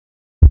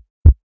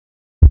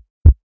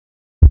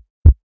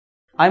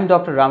I'm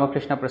Dr.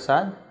 Ramakrishna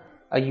Prasad,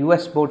 a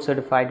US board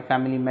certified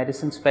family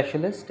medicine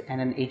specialist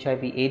and an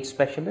HIV/AIDS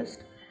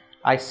specialist.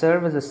 I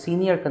serve as a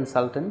senior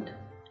consultant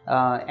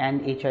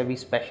and HIV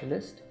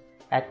specialist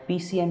at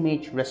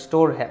PCMH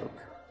Restore Health,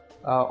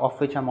 of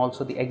which I'm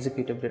also the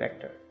executive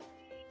director.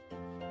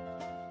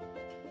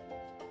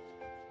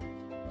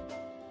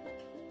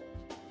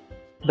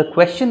 The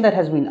question that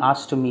has been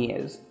asked to me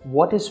is,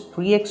 what is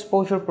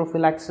pre-exposure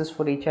prophylaxis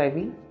for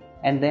HIV,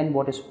 and then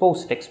what is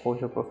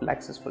post-exposure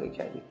prophylaxis for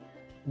HIV?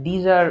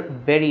 These are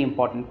very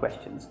important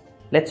questions.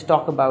 Let's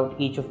talk about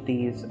each of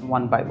these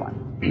one by one.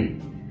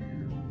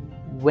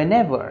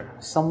 Whenever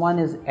someone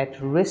is at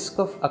risk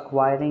of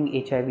acquiring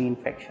HIV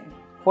infection,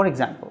 for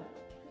example,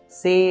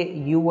 say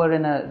you were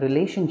in a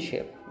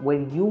relationship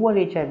where you were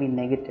HIV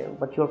negative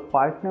but your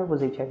partner was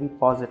HIV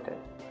positive,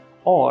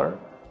 or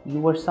you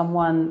were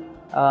someone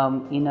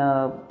who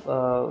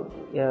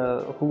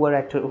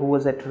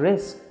was at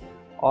risk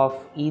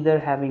of either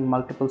having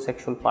multiple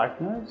sexual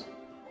partners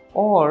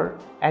or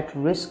at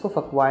risk of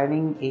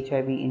acquiring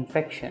HIV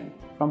infection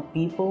from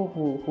people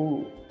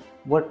who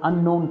were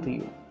unknown to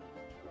you.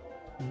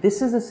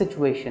 This is a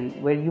situation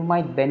where you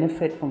might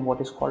benefit from what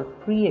is called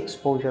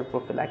pre-exposure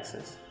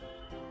prophylaxis.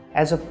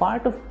 As a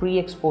part of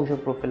pre-exposure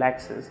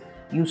prophylaxis,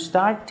 you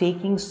start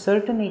taking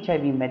certain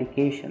HIV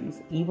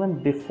medications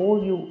even before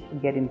you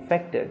get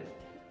infected,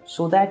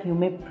 so that you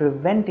may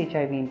prevent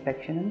HIV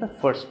infection in the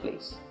first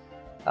place.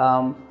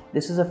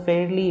 This is a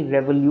fairly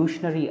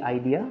revolutionary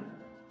idea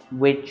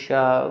which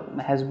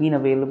has been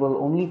available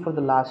only for the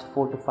last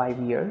 4 to 5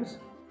 years.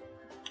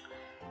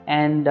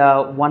 And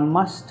one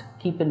must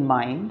keep in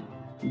mind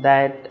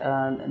that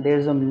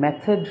there's a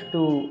method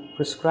to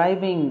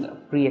prescribing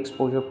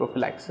pre-exposure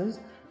prophylaxis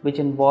which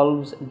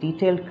involves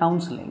detailed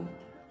counseling,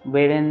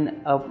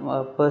 wherein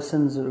a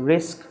person's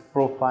risk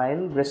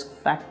profile, risk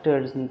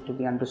factors need to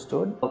be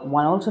understood.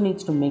 One also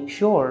needs to make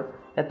sure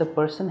that the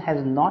person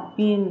has not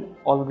been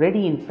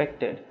already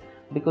infected,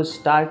 because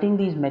starting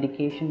these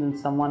medications in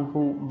someone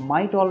who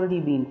might already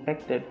be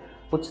infected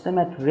puts them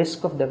at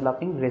risk of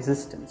developing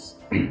resistance.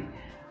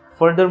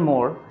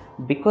 Furthermore,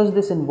 because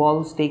this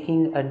involves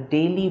taking a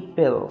daily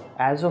pill,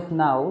 as of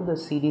now the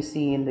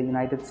CDC in the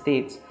United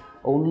States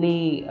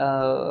only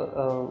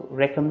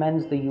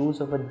recommends the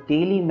use of a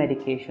daily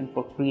medication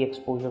for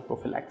pre-exposure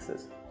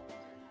prophylaxis.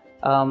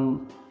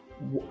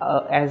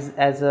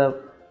 As a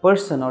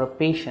person or a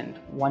patient,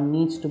 one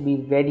needs to be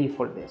ready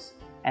for this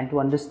and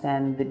to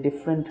understand the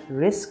different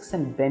risks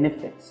and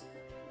benefits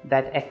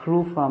that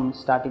accrue from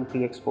starting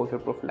pre-exposure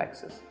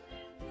prophylaxis.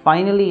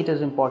 Finally, it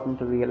is important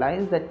to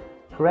realize that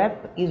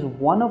PrEP is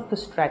one of the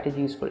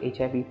strategies for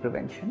HIV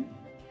prevention,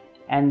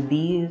 and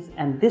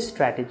this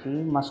strategy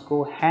must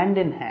go hand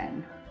in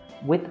hand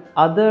with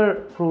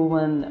other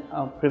proven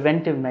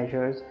preventive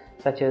measures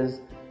such as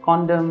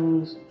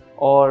condoms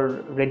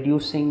or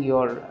reducing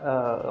your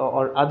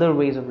or other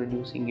ways of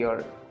reducing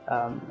your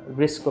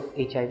risk of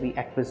HIV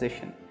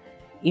acquisition.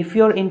 If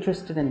you're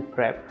interested in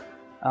PrEP,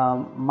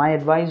 my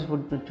advice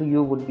to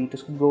you would be to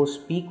go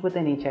speak with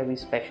an HIV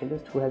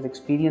specialist who has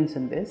experience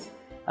in this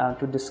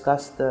to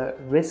discuss the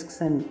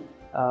risks and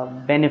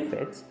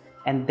benefits,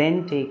 and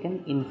then take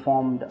an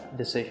informed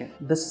decision.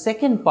 The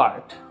second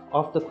part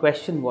of the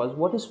question was,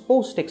 what is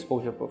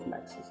post-exposure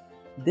prophylaxis?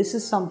 This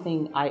is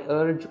something I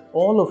urge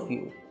all of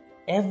you,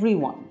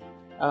 everyone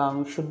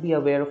should be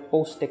aware of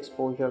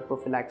post-exposure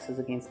prophylaxis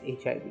against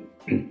HIV.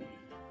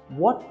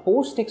 What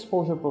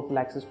post-exposure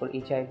prophylaxis for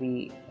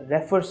HIV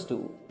refers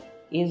to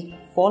is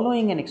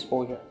following an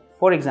exposure.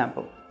 For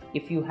example,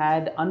 if you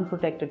had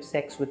unprotected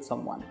sex with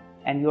someone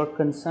and you're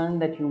concerned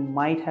that you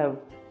might have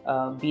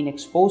been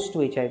exposed to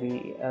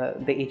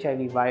HIV, the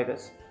HIV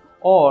virus,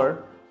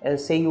 or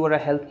say you were a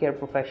healthcare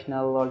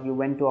professional or you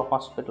went to a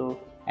hospital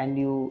and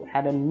you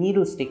had a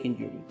needle stick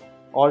injury,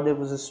 or there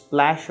was a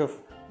splash of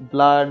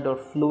blood or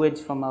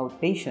fluids from a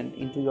patient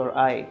into your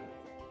eye,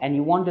 and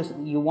you want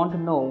to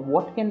know,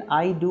 what can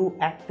I do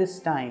at this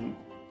time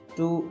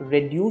to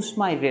reduce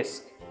my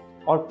risk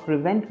or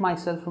prevent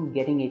myself from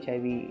getting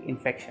HIV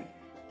infection?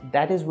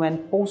 That is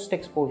when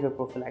post-exposure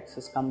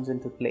prophylaxis comes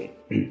into play.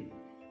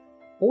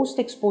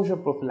 Post-exposure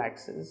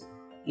prophylaxis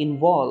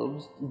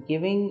involves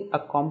giving a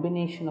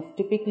combination of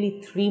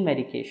typically 3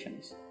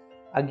 medications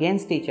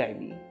against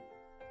HIV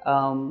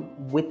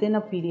within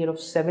a period of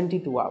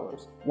 72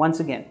 hours. Once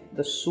again,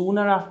 the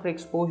sooner after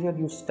exposure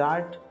you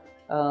start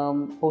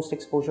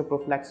post-exposure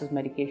prophylaxis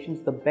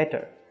medications, the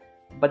better.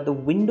 But the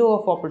window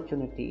of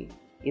opportunity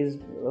is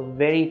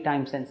very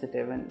time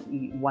sensitive, and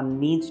one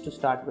needs to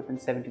start within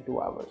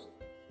 72 hours.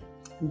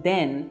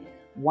 Then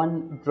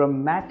one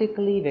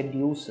dramatically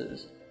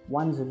reduces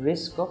one's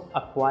risk of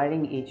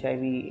acquiring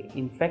HIV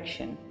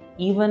infection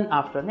even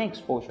after an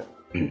exposure.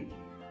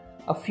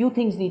 A few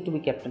things need to be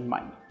kept in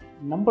mind.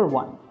 Number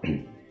one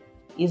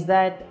is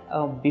that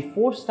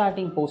before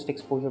starting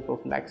post-exposure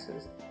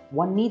prophylaxis,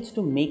 one needs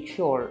to make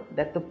sure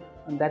that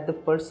the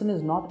person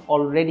is not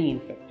already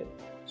infected.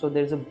 So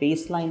there's a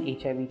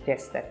baseline HIV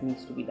test that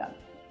needs to be done.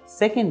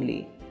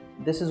 Secondly,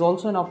 This is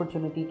also an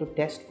opportunity to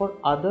test for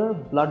other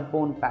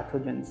blood-borne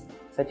pathogens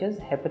such as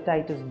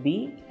hepatitis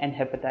B and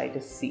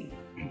hepatitis C.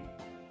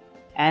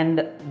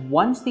 And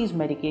once these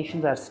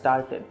medications are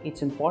started,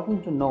 it's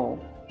important to know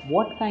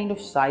what kind of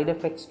side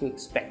effects to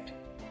expect.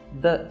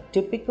 The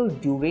typical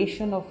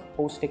duration of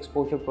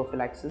post-exposure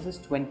prophylaxis is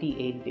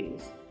 28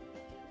 days.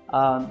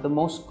 The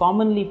most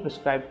commonly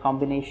prescribed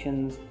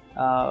combinations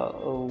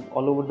all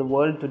over the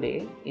world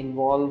today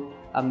involve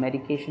a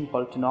medication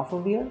called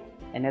tenofovir,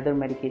 another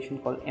medication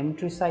called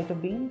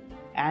emtricitabine,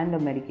 and a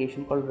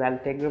medication called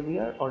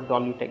raltegravir or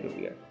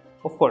dolutegravir.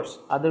 Of course,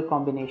 other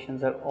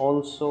combinations are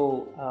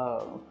also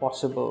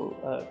possible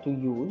to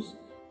use.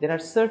 There are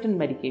certain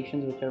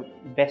medications which are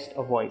best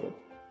avoided.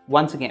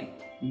 Once again,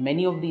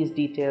 many of these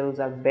details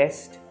are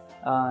best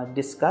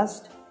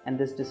discussed and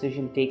this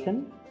decision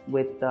taken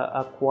with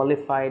a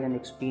qualified and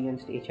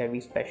experienced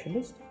HIV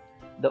specialist.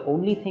 The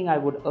only thing I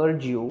would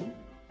urge you,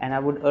 and I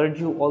would urge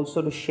you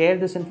also to share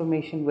this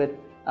information with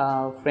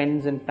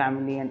friends and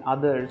family and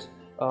others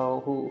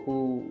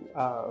who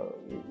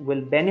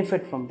will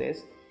benefit from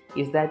this,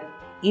 is that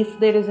if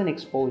there is an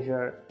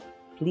exposure,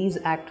 please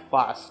act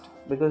fast,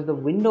 because the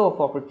window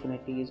of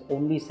opportunity is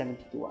only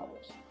 72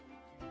 hours.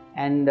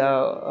 And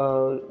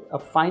a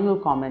final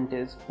comment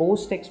is,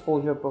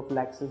 post-exposure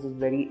prophylaxis is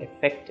very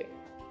effective,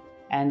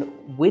 and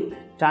with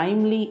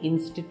timely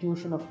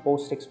institution of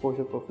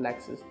post-exposure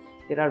prophylaxis,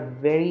 there are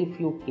very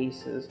few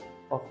cases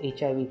of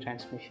HIV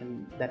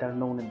transmission that are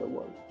known in the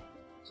world.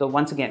 So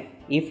once again,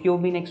 if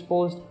you've been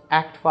exposed,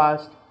 act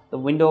fast. The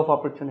window of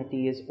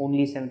opportunity is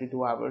only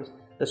 72 hours.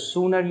 The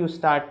sooner you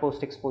start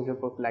post-exposure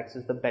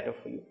prophylaxis, the better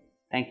for you.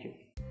 Thank you.